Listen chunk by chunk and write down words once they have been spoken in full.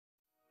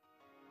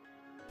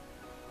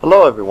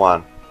Hello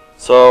everyone!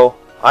 So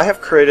I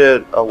have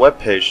created a web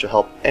page to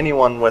help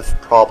anyone with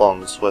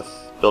problems with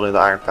building the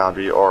Iron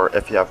Foundry, or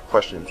if you have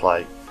questions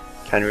like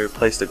can you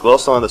replace the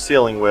glowstone on the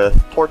ceiling with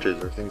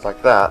torches or things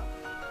like that.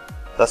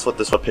 That's what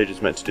this web page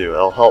is meant to do.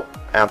 It'll help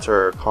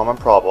answer common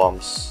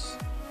problems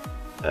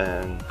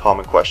and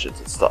common questions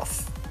and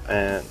stuff.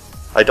 And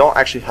I don't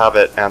actually have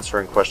it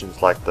answering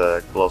questions like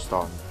the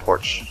glowstone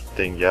torch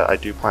thing yet. I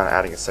do plan on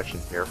adding a section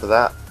here for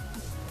that.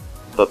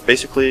 But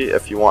basically,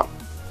 if you want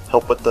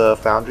help with the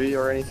foundry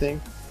or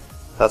anything,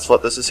 that's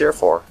what this is here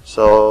for.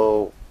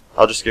 So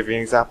I'll just give you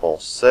an example.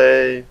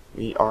 Say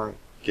we aren't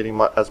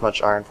getting as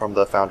much iron from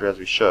the foundry as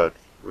we should.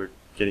 We're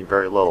getting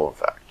very little, in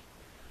fact.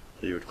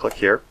 So you would click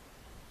here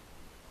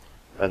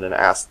and then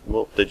ask,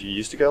 well, did you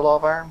used to get a lot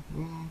of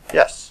iron?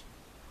 Yes.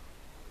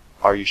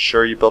 Are you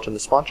sure you built in the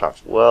spawn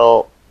chunks?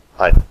 Well,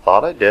 I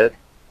thought I did.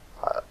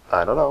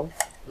 I don't know.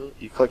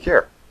 You click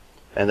here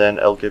and then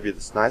it'll give you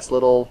this nice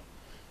little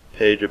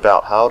page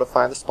about how to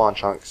find the spawn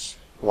chunks.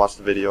 Watch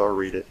the video or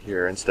read it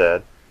here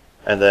instead.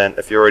 And then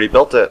if you already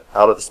built it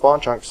out of the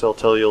spawn chunks, it'll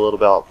tell you a little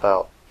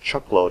about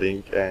chunk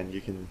loading, and you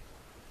can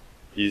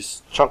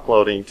use chunk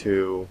loading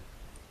to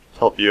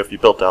help you if you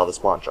built out of the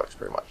spawn chunks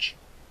pretty much.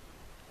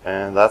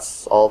 And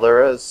that's all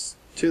there is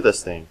to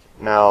this thing.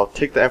 Now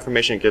take the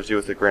information it gives you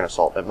with a grain of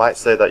salt. It might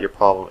say that your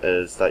problem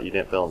is that you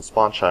didn't build in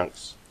spawn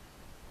chunks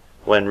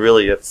when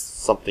really it's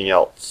something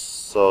else.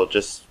 So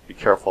just be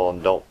careful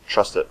and don't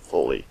trust it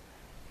fully,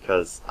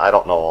 because I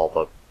don't know all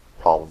the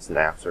problems and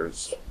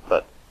answers.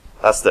 But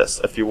that's this.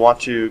 If you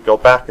want to go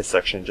back a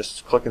section,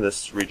 just click in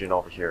this region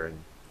over here and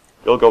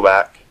you'll go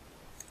back.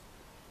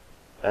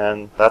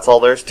 And that's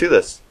all there is to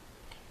this.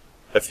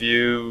 If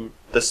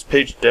this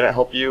page didn't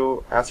help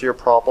you answer your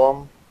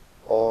problem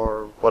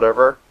or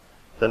whatever,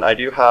 then I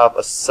do have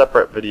a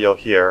separate video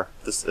here.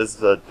 This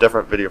is a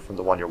different video from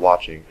the one you're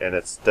watching, and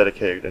it's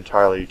dedicated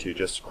entirely to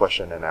just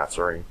question and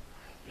answering.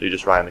 You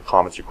just write in the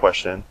comments your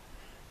question,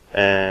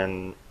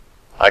 and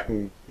I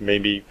can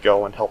maybe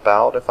go and help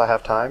out if I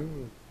have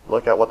time,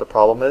 look at what the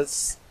problem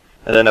is.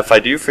 And then if I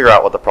do figure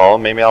out what the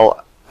problem, maybe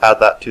I'll add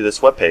that to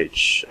this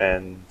webpage,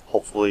 and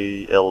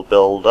hopefully it'll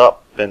build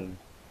up and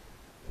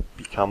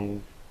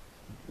become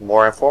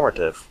more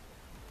informative.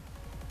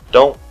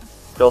 Don't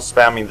go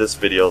spamming this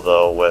video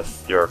though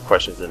with your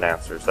questions and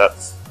answers.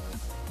 That's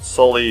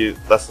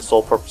the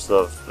sole purpose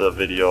of the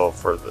video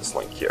for this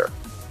link here.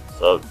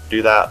 So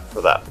do that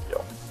for that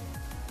video.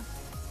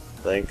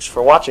 Thanks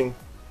for watching.